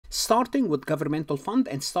starting with governmental fund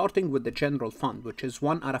and starting with the general fund, which is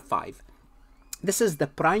 1 out of 5. This is the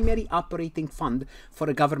primary operating fund for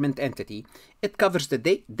a government entity. It covers the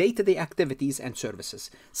day-to-day activities and services.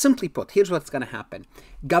 Simply put, here's what's going to happen.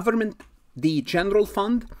 The general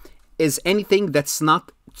fund is anything that's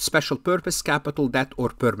not special purpose, capital, debt, or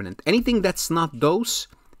permanent. Anything that's not those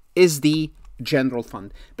is the general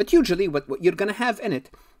fund. But usually what you're going to have in it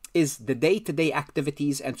is the day-to-day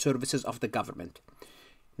activities and services of the government.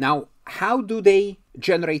 Now, how do they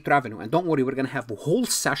generate revenue? And don't worry, we're going to have a whole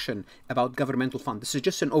session about governmental fund. This is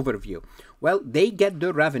just an overview. Well, they get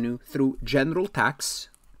their revenue through general tax,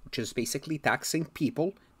 which is basically taxing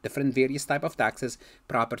people, different various type of taxes,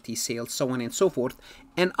 property, sales, so on and so forth.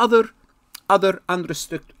 And other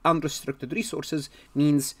unrestricted resources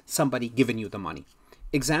means somebody giving you the money.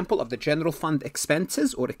 Example of the general fund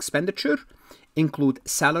expenses or expenditure include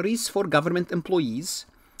salaries for government employees,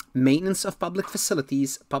 maintenance of public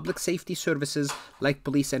facilities, public safety services like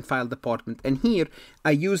police and fire department. And here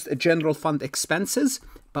I used a general fund expenses,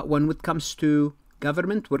 but when it comes to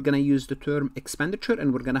government, we're going to use the term expenditure,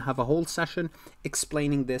 and we're going to have a whole session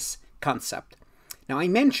explaining this concept. Now, I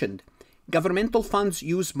mentioned governmental funds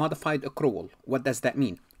use modified accrual. What does that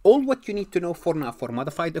mean? All what you need to know for now for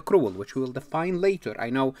modified accrual, which we will define later. I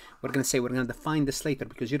know we're going to say we're going to define this later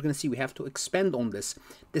because you're going to see we have to expand on this.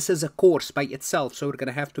 This is a course by itself, so we're going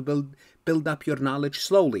to have to build up your knowledge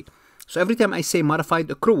slowly. So every time I say modified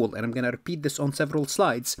accrual, and I'm going to repeat this on several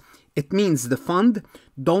slides, it means the fund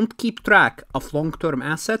don't keep track of long-term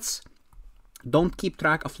assets, don't keep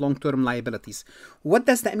track of long-term liabilities. What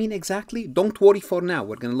does that mean exactly? Don't worry for now.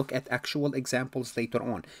 We're going to look at actual examples later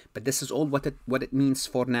on. But this is all what it means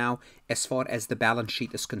for now as far as the balance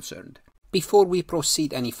sheet is concerned. Before we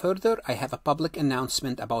proceed any further, I have a public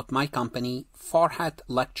announcement about my company,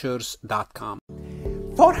 farhatlectures.com.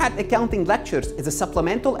 Farhat Accounting Lectures is a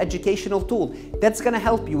supplemental educational tool that's going to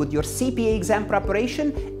help you with your CPA exam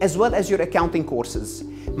preparation as well as your accounting courses.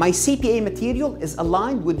 My CPA material is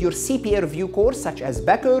aligned with your CPA review course such as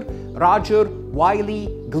Becker, Roger, Wiley,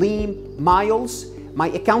 Gleam, Miles. My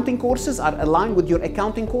accounting courses are aligned with your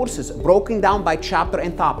accounting courses broken down by chapter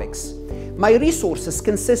and topics. My resources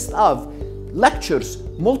consist of lectures,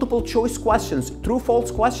 multiple choice questions,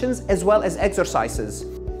 true-false questions, as well as exercises.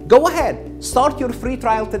 Go ahead, start your free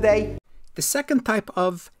trial today. The second type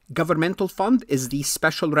of governmental fund is the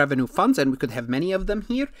special revenue funds, and we could have many of them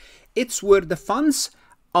here. It's where the funds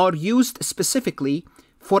are used specifically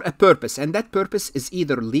for a purpose, and that purpose is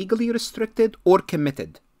either legally restricted or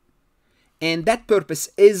committed. And that purpose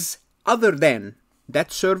is other than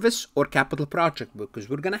debt service or capital project, because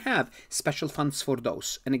we're going to have special funds for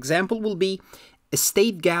those. An example will be a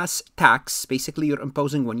state gas tax. Basically, you're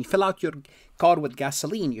imposing when you fill out your car with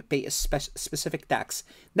gasoline, you pay a specific tax.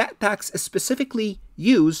 That tax is specifically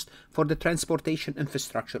used for the transportation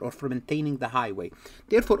infrastructure or for maintaining the highway.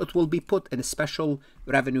 Therefore, it will be put in a special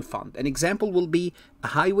revenue fund. An example will be a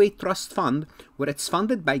highway trust fund where it's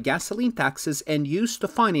funded by gasoline taxes and used to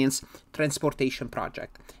finance transportation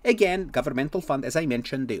project. Again, governmental fund, as I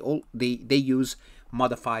mentioned, they use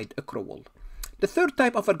modified accrual. The third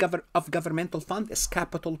type of governmental fund is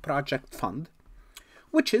capital project fund,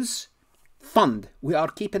 which is fund. We are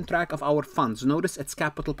keeping track of our funds. Notice it's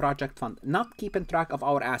capital project fund, not keeping track of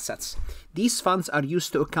our assets. These funds are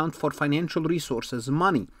used to account for financial resources,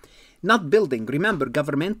 money, not building. Remember,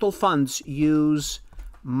 governmental funds use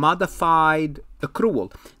modified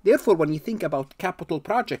accrual. Therefore, when you think about capital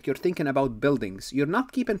project, you're thinking about buildings. You're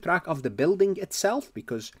not keeping track of the building itself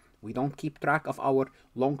because we don't keep track of our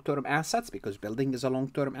long-term assets because building is a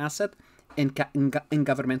long-term asset in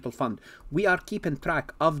governmental fund. We are keeping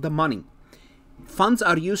track of the money. Funds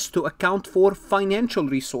are used to account for financial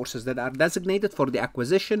resources that are designated for the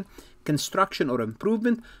acquisition, construction, or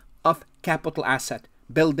improvement of capital asset,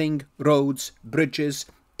 building, roads, bridges,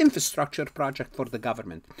 infrastructure project for the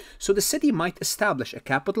government. So the city might establish a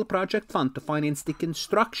capital project fund to finance the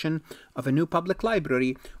construction of a new public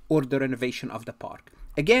library or the renovation of the park.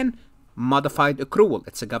 Again, modified accrual.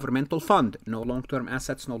 It's a governmental fund. No long-term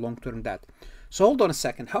assets, no long-term debt. So hold on a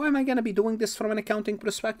second. How am I going to be doing this from an accounting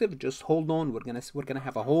perspective? Just hold on. We're gonna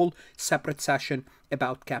have a whole separate session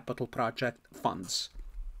about capital project funds.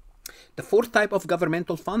 The fourth type of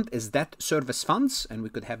governmental fund is debt service funds, and we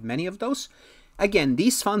could have many of those. Again,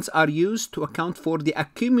 these funds are used to account for the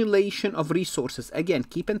accumulation of resources. Again,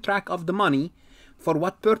 keeping track of the money. For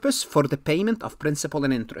what purpose? For the payment of principal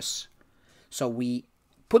and interest. So we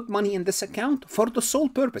put money in this account for the sole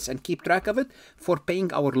purpose and keep track of it for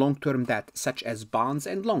paying our long-term debt, such as bonds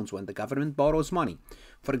and loans when the government borrows money.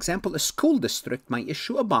 For example, a school district might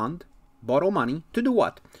issue a bond, borrow money, to do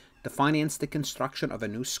what? to finance the construction of a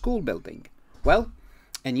new school building. Well,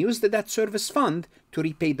 and use the debt service fund to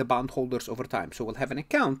repay the bondholders over time. So we'll have an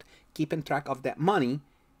account keeping track of that money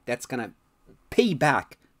that's going to pay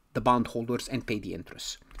back the bondholders and pay the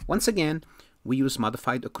interest. Once again, we use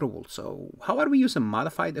modified accrual. So how are we using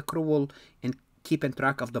modified accrual and keeping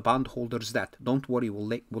track of the bondholders' debt? Don't worry,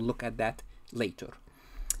 we'll look at that later.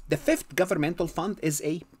 The fifth governmental fund is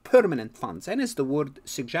a permanent fund. And as the word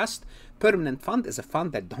suggests, permanent fund is a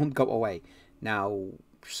fund that don't go away. Now,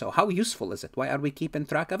 so how useful is it? Why are we keeping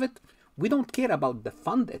track of it? We don't care about the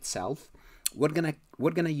fund itself. We're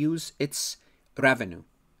gonna use its revenue.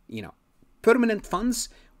 You know, permanent funds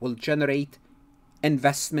will generate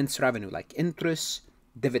investments revenue like interest,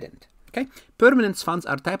 dividend. Okay, permanent funds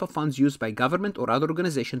are type of funds used by government or other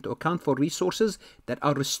organization to account for resources that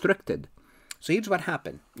are restricted. So here's what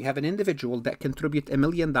happened. You have an individual that contribute $1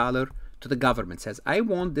 million to the government, says, I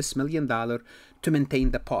want this $1 million to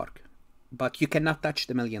maintain the park, but you cannot touch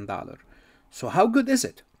the $1 million. So how good is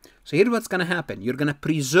it? So here's what's going to happen. You're going to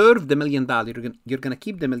preserve the $1 million. You're going to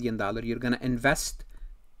keep the $1 million. You're going to invest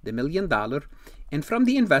the $1 million. And from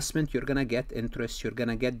the investment, you're going to get interest. You're going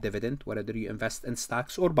to get dividend, whether you invest in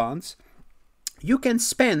stocks or bonds. You can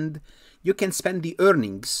spend the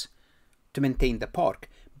earnings to maintain the park,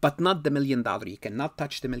 but not the $1 million. You cannot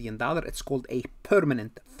touch the $1 million. It's called a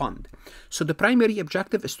permanent fund. So the primary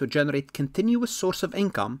objective is to generate continuous source of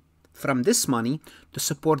income from this money to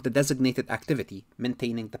support the designated activity,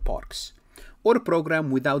 maintaining the parks, or a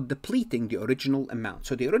program without depleting the original amount.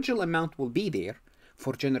 So the original amount will be there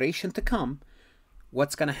for generation to come.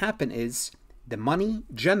 What's going to happen is the money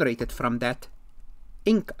generated from that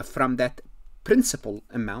principal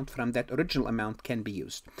amount, from that original amount, can be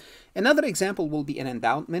used. Another example will be an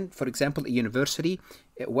endowment. For example, a university,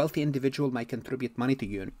 a wealthy individual might contribute money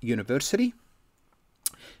to university.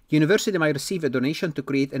 University might receive a donation to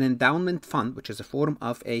create an endowment fund, which is a form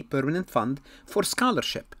of a permanent fund for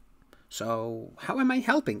scholarship. So how am I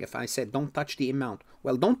helping if I said don't touch the amount?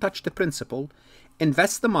 Well, don't touch the principal,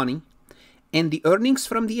 invest the money, and the earnings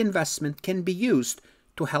from the investment can be used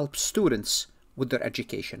to help students with their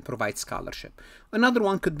education, provide scholarship. Another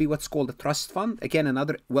one could be what's called a trust fund. Again,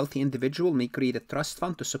 another wealthy individual may create a trust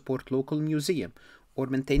fund to support local museum or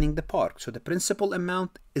maintaining the park. So the principal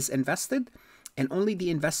amount is invested and only the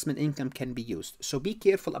investment income can be used. So be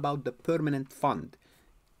careful about the permanent fund.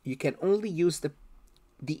 You can only use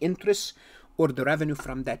the interest or the revenue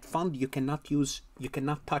from that fund. You cannot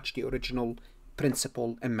touch the original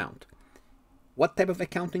principal amount. What type of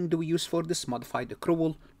accounting do we use for this? Modified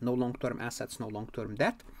accrual, no long-term assets, no long-term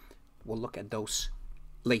debt. We'll look at those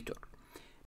later.